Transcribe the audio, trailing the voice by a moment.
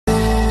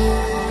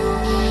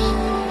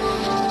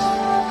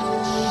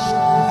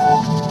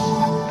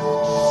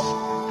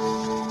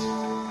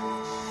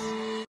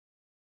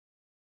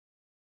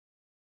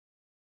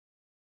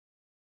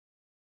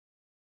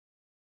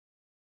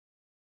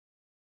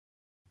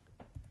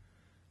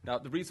Now,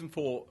 the reason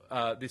for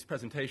this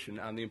presentation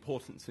and the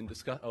importance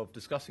of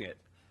discussing it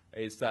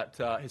is that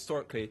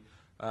historically,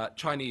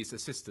 Chinese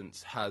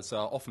assistance has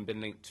often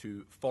been linked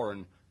to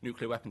foreign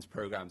nuclear weapons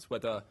programs,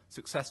 whether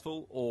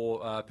successful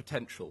or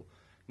potential.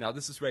 Now,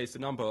 this has raised a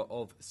number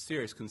of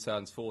serious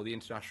concerns for the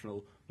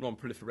international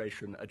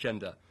non-proliferation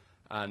agenda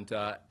and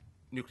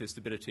nuclear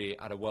stability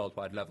at a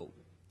worldwide level.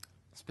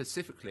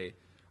 Specifically,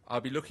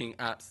 I'll be looking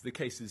at the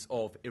cases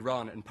of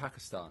Iran and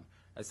Pakistan,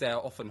 as they are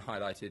often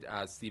highlighted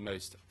as the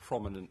most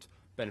prominent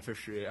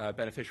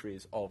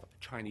beneficiaries of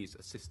Chinese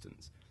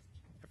assistance.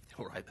 Everything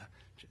all right there?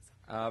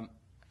 Cheers.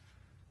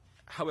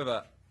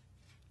 However,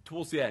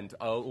 towards the end,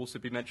 I'll also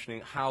be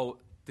mentioning how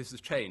this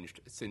has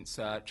changed since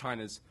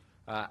China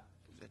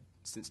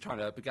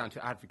began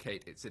to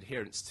advocate its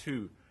adherence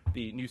to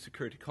the new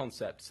security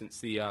concept since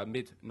the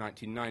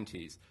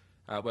mid-1990s,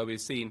 where we've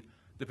seen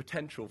the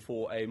potential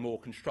for a more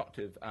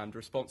constructive and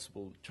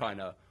responsible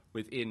China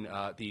within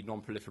the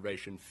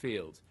non-proliferation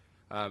field.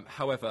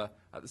 However,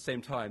 at the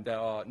same time, there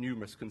are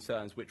numerous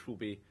concerns which will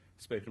be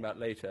spoken about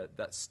later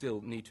that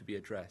still need to be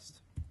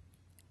addressed.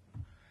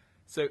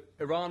 So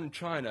Iran and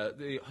China,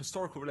 the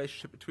historical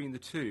relationship between the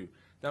two,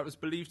 that was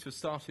believed to have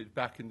started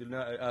back in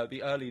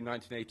the early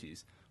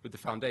 1980s with the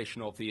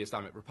foundation of the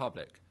Islamic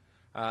Republic.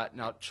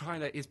 Now,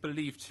 China is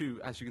believed to,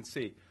 as you can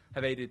see,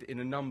 have aided in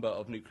a number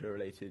of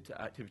nuclear-related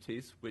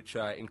activities, which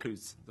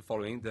includes the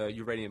following: the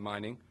uranium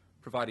mining,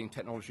 providing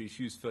technologies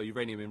used for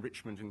uranium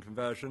enrichment and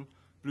conversion,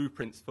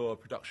 blueprints for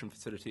production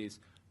facilities,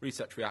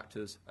 research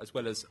reactors, as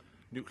well as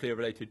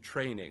nuclear-related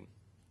training.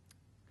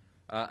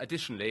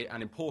 Additionally,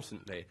 and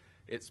importantly,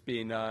 it's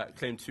been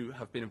claimed to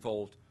have been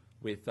involved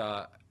with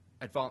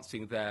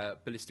advancing their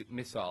ballistic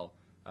missile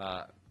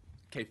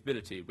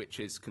capability, which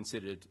is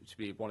considered to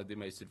be one of the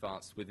most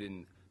advanced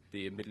within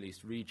the Middle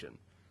East region.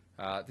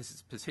 This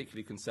is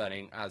particularly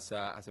concerning, as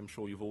I'm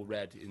sure you've all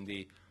read in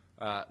the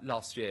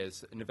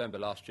in November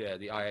last year,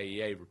 the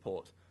IAEA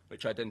report,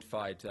 which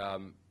identified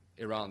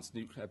Iran's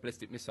nuclear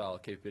ballistic missile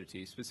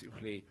capability,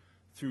 specifically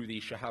through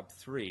the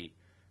Shahab-3,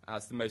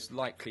 as the most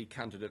likely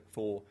candidate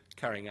for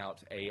carrying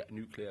out a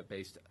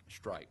nuclear-based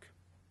strike.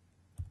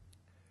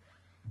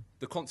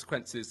 The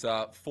consequences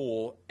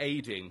for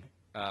aiding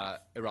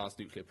Iran's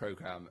nuclear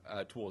program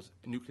towards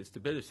nuclear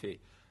stability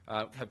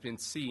have been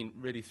seen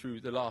really through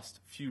the last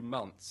few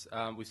months.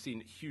 We've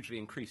seen hugely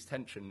increased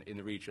tension in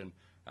the region,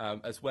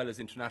 as well as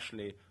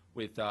internationally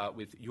with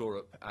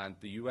Europe and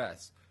the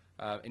US.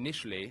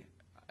 Initially,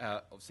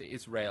 obviously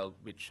Israel,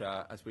 which,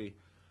 as we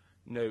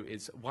know,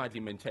 is widely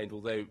maintained,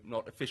 although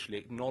not officially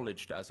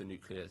acknowledged as a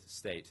nuclear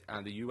state,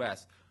 and the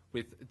US,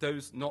 with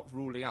those not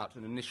ruling out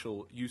an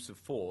initial use of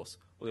force,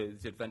 although they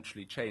did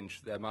eventually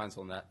change their minds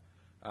on that,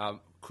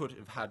 could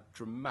have had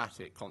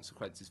dramatic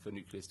consequences for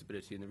nuclear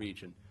stability in the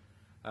region.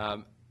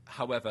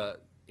 However,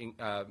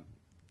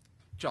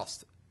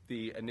 just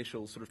the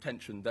initial sort of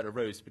tension that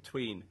arose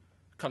between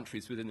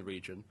countries within the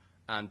region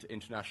and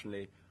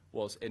internationally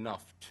was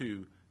enough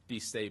to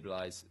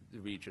destabilize the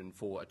region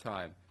for a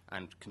time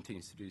and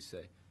continues to do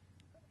so.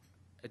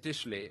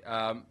 Additionally,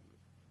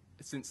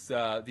 since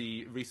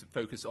the recent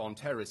focus on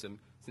terrorism,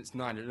 since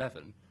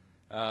 9/11,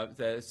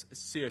 there's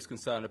serious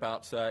concern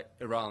about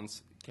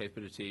Iran's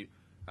capability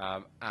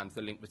and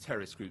the link with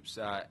terrorist groups,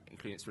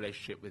 including its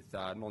relationship with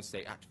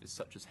non-state activists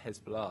such as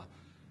Hezbollah.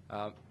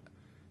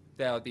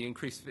 There are the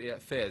increased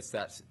fears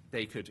that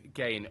they could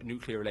gain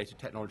nuclear-related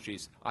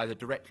technologies either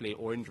directly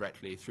or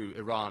indirectly through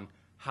Iran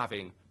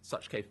having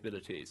such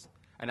capabilities.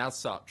 And as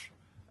such,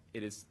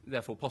 it is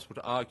therefore possible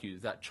to argue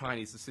that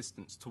Chinese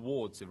assistance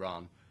towards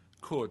Iran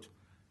could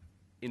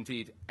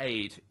indeed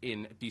aid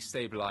in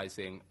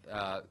destabilizing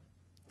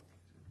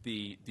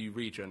the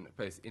region,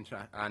 both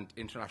and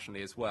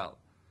internationally as well.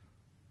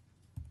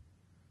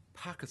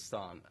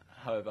 Pakistan,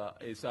 however,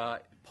 is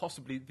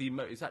possibly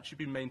is actually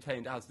been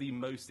maintained as the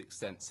most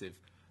extensive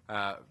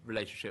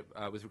relationship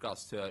with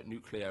regards to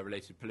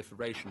nuclear-related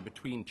proliferation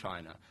between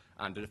China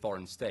and a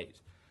foreign state.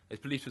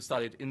 It's believed to have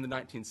started in the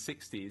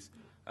 1960s.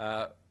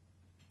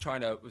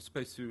 China was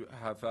supposed to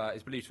have,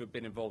 is believed to have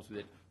been involved with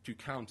it to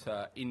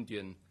counter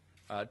Indian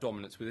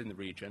dominance within the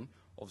region,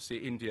 obviously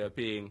India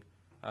being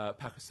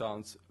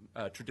Pakistan's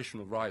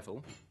traditional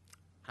rival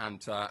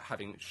and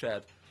having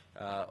shared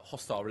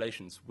hostile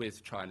relations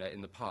with China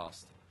in the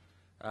past.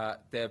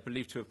 They're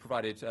believed to have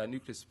provided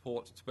nuclear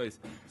support to both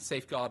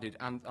safeguarded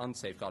and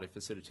unsafeguarded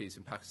facilities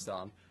in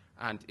Pakistan,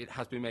 and it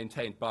has been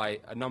maintained by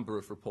a number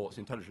of reports,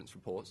 intelligence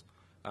reports,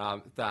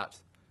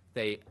 that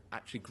they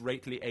actually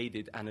greatly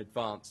aided and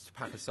advanced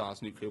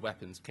Pakistan's nuclear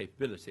weapons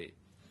capability.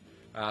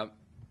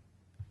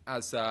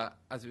 As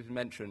we've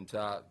mentioned,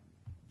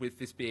 with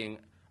this being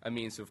a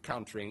means of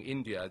countering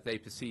India, they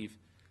perceive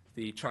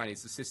the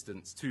Chinese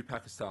assistance to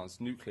Pakistan's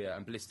nuclear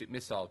and ballistic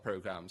missile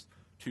programs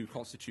to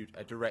constitute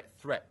a direct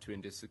threat to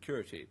India's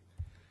security.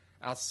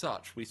 As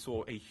such, we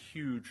saw a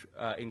huge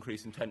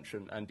increase in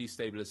tension and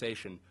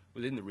destabilization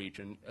within the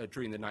region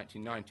during the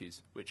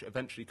 1990s, which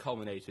eventually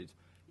culminated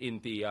in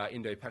the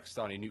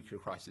Indo-Pakistani nuclear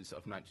crisis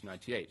of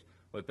 1998,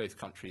 where both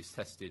countries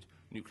tested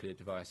nuclear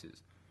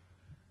devices.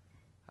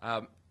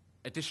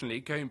 Additionally,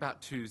 going back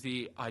to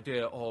the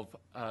idea of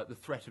the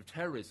threat of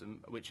terrorism,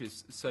 which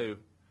is so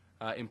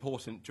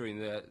important during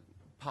the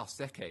past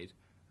decade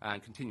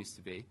and continues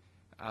to be,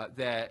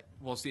 there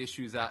was the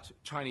issue that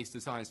Chinese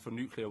designs for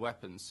nuclear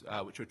weapons,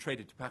 which were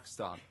traded to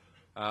Pakistan,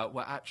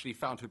 were actually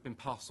found to have been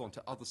passed on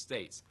to other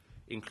states,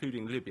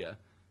 including Libya,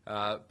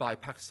 by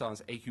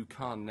Pakistan's AQ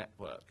Khan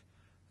network.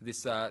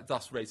 This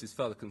thus raises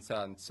further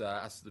concerns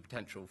as to the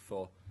potential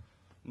for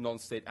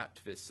non-state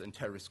activists and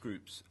terrorist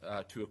groups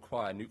to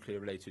acquire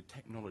nuclear-related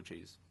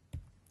technologies.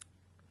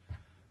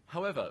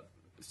 However,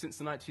 since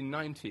the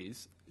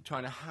 1990s,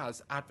 China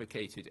has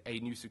advocated a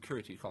new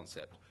security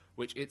concept,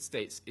 which it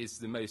states is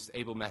the most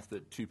able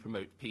method to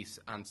promote peace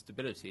and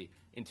stability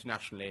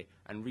internationally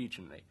and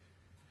regionally.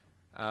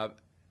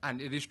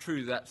 And it is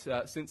true that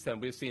since then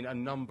we've seen a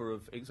number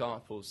of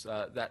examples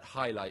that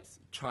highlight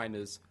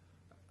China's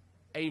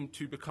aim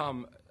to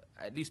become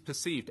at least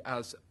perceived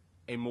as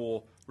a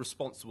more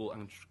responsible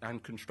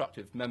and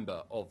constructive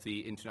member of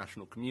the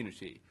international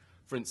community.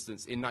 For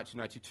instance, in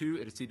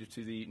 1992, it acceded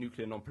to the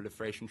Nuclear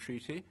Non-Proliferation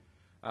Treaty.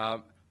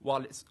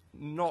 While it's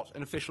not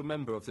an official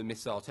member of the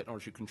Missile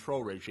Technology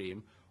Control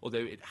Regime, although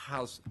it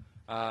has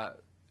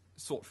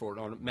sought for it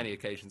on many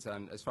occasions,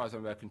 and as far as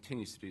I'm aware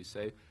continues to do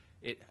so,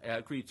 it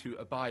agreed to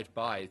abide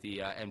by the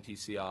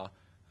MTCR,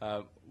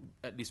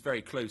 at least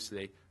very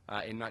closely,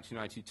 in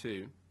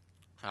 1992,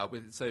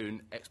 with its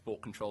own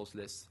export controls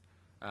lists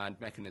and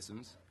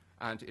mechanisms,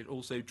 and it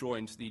also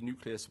joined the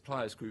Nuclear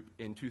Suppliers Group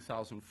in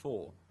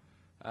 2004.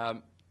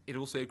 It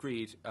also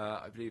agreed,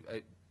 I believe,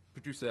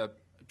 produced a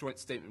joint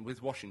statement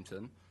with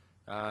Washington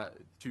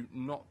to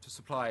not to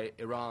supply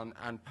Iran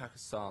and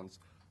Pakistan's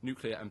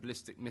nuclear and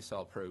ballistic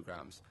missile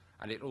programs,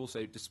 and it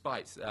also,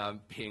 despite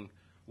being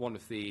one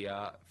of the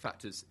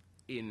factors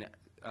in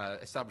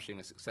establishing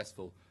a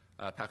successful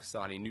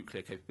Pakistani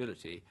nuclear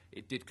capability,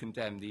 it did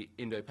condemn the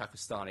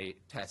Indo-Pakistani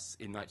tests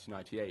in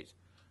 1998,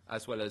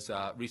 as well as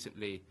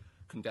recently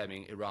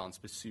condemning Iran's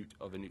pursuit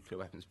of a nuclear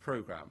weapons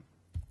program.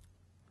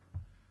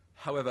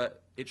 However,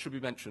 it should be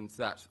mentioned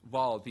that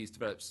while these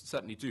developments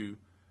certainly do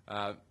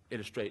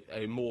illustrate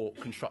a more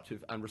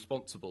constructive and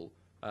responsible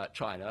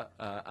China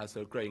as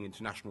a growing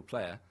international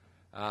player,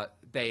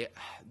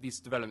 these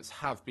developments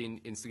have been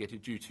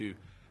instigated due to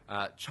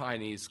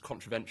Chinese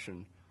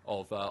contravention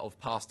of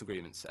past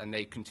agreements, and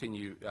they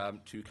continue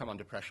to come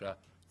under pressure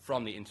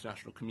from the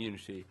international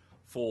community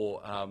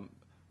for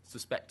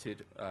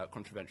suspected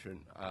contravention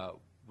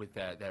with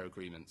their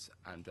agreements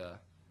and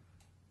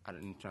at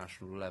an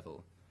international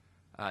level.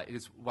 It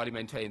is widely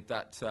maintained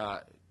that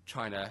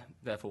China,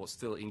 therefore,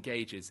 still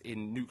engages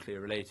in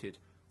nuclear-related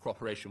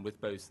cooperation with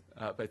both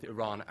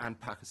Iran and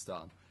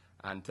Pakistan,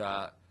 and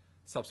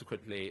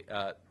subsequently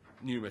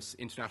numerous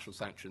international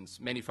sanctions,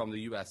 many from the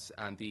US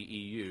and the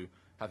EU,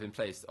 have been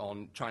placed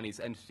on Chinese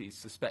entities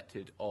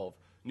suspected of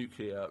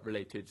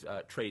nuclear-related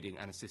trading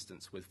and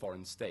assistance with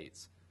foreign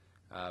states,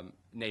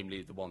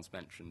 namely the ones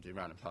mentioned,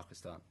 Iran and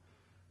Pakistan.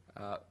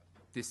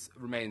 This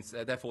remains,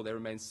 therefore, there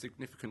remains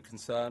significant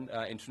concern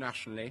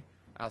internationally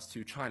as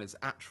to China's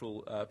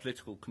actual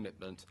political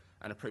commitment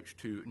and approach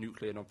to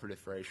nuclear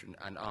non-proliferation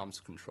and arms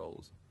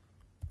controls.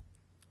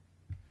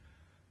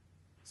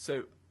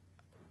 So,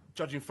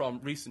 judging from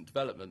recent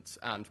developments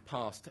and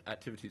past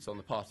activities on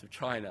the part of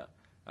China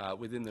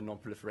within the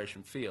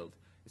non-proliferation field,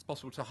 it's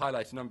possible to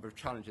highlight a number of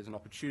challenges and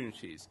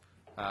opportunities,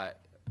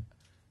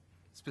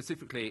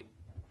 specifically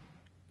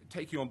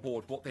taking on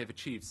board what they've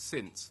achieved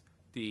since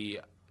the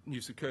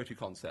new security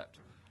concept.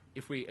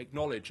 If we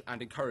acknowledge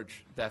and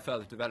encourage their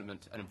further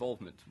development and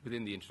involvement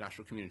within the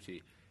international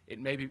community, it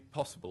may be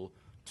possible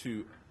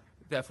to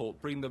therefore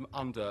bring them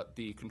under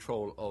the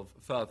control of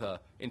further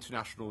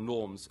international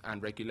norms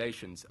and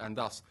regulations, and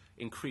thus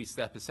increase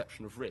their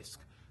perception of risk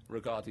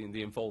regarding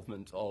the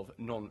involvement of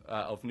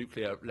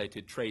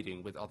nuclear-related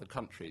trading with other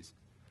countries.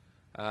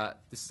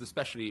 This is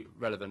especially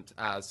relevant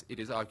as it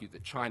is argued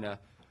that China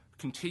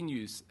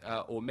continues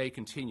or may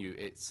continue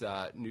its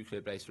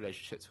nuclear-based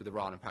relationships with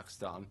Iran and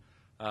Pakistan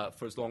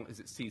for as long as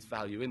it sees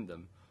value in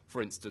them.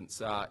 For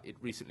instance, it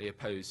recently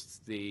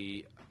opposed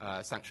the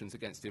sanctions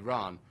against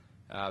Iran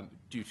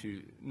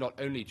not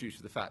only due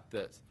to the fact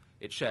that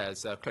it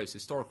shares a close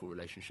historical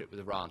relationship with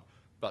Iran,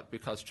 but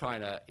because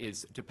China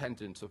is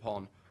dependent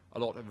upon a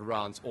lot of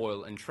Iran's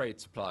oil and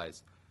trade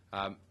supplies,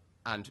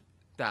 and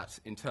that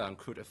in turn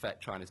could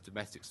affect China's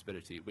domestic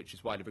stability, which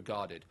is widely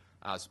regarded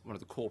as one of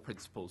the core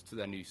principles to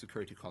their new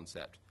security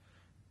concept.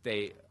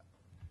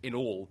 In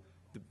all,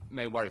 the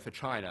main worry for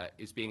China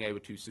is being able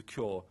to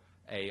secure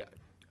a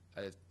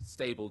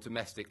stable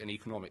domestic and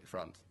economic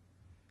front,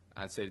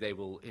 and so they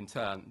will in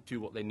turn do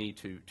what they need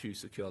to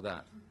secure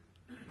that.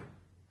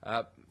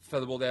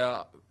 Furthermore, there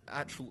are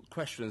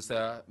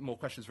more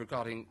questions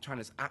regarding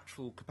China's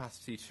actual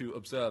capacity to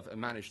observe and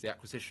manage the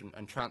acquisition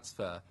and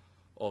transfer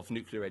of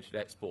nuclear-related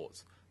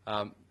exports.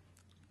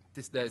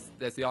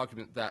 There's the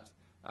argument that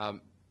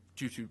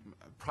due to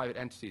private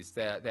entities,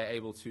 they're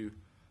able to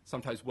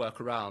sometimes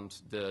work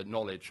around the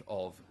knowledge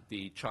of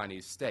the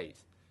Chinese state,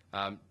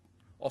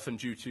 often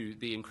due to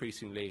the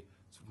increasingly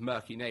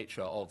murky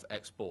nature of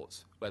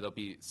exports, where there'll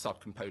be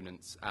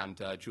subcomponents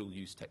and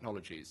dual-use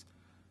technologies.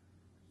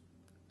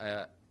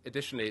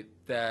 Additionally,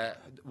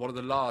 one of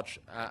the large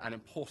and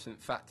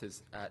important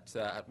factors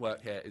at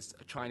work here is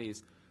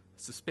Chinese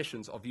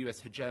suspicions of US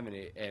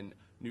hegemony in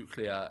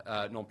nuclear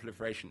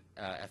non-proliferation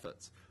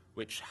efforts,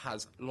 which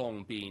has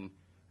long been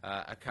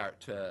a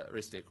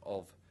characteristic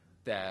of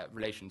their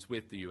relations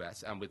with the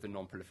US and with the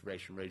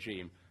non-proliferation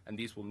regime, and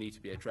these will need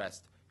to be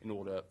addressed in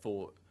order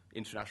for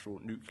international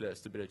nuclear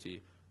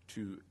stability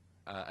to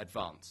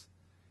advance.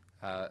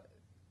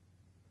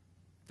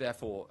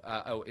 Therefore,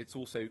 it's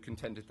also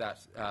contended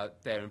that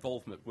their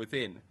involvement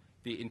within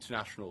the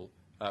international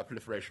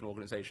proliferation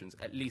organizations,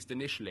 at least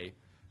initially,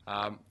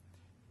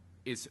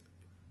 is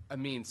a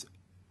means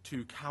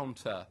to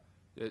counter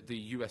the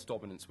US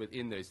dominance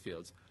within those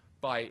fields.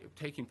 By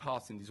taking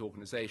part in these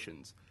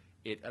organizations,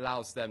 it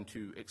allows them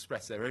to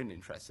express their own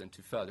interests and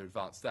to further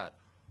advance that,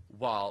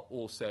 while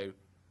also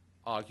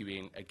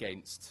arguing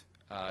against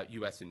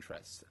US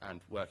interests and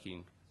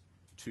working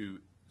to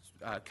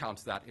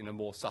counter that in a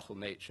more subtle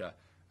nature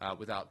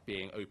without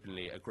being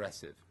openly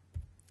aggressive.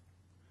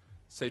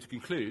 So to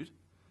conclude,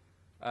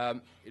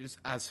 it is,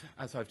 as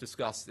I've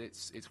discussed,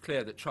 it's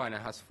clear that China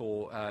has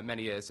for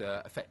many years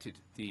affected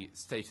the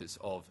status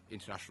of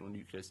international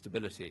nuclear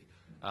stability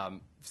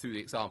through the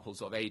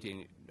examples of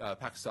aiding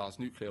Pakistan's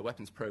nuclear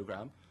weapons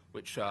program,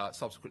 which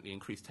subsequently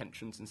increased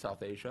tensions in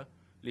South Asia,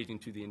 leading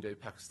to the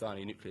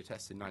Indo-Pakistani nuclear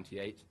tests in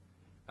 '98,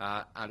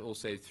 and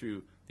also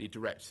through the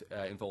direct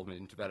involvement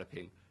in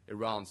developing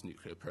Iran's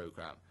nuclear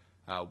program,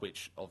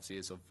 which obviously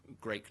is of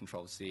great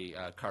controversy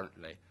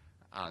currently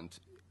and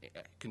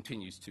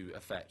continues to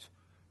affect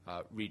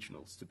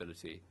regional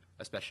stability,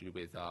 especially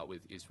with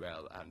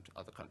Israel and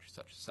other countries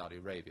such as Saudi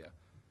Arabia.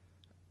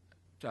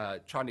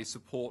 Chinese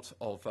support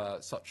of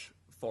such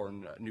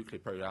foreign nuclear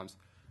programs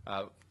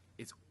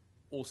is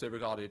also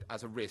regarded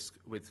as a risk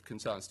with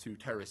concerns to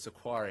terrorists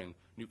acquiring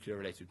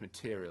nuclear-related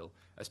material,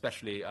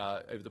 especially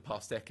over the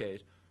past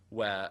decade,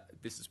 where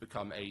this has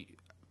become a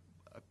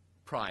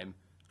prime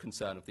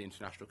concern of the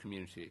international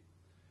community.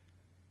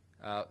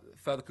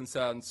 Further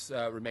concerns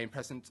remain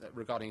present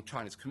regarding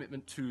China's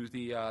commitment to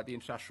the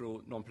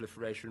international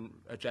non-proliferation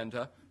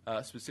agenda,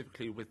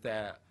 specifically with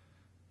their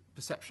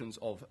perceptions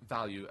of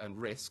value and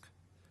risk,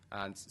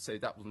 and so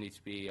that will need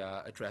to be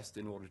addressed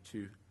in order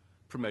to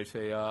promote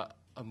a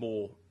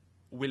more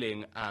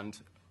willing and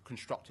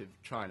constructive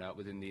China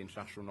within the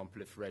international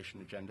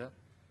non-proliferation agenda.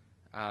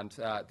 And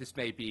this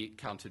may be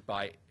countered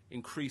by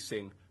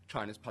increasing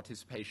China's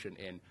participation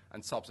in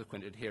and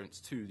subsequent adherence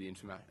to the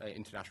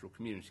international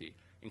community,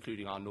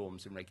 including our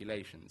norms and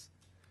regulations.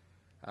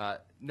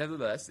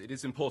 Nevertheless, it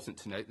is important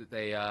to note that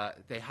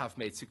they have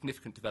made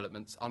significant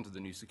developments under the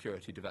new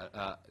security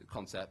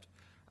concept,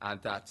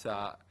 and that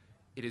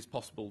it is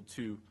possible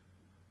to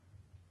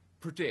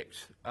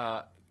predict,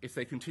 if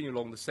they continue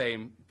along the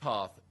same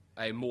path,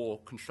 a more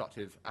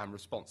constructive and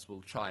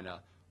responsible China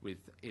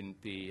within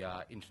the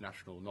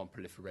international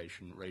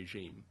non-proliferation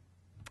regime.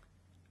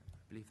 I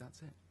believe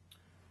that's it.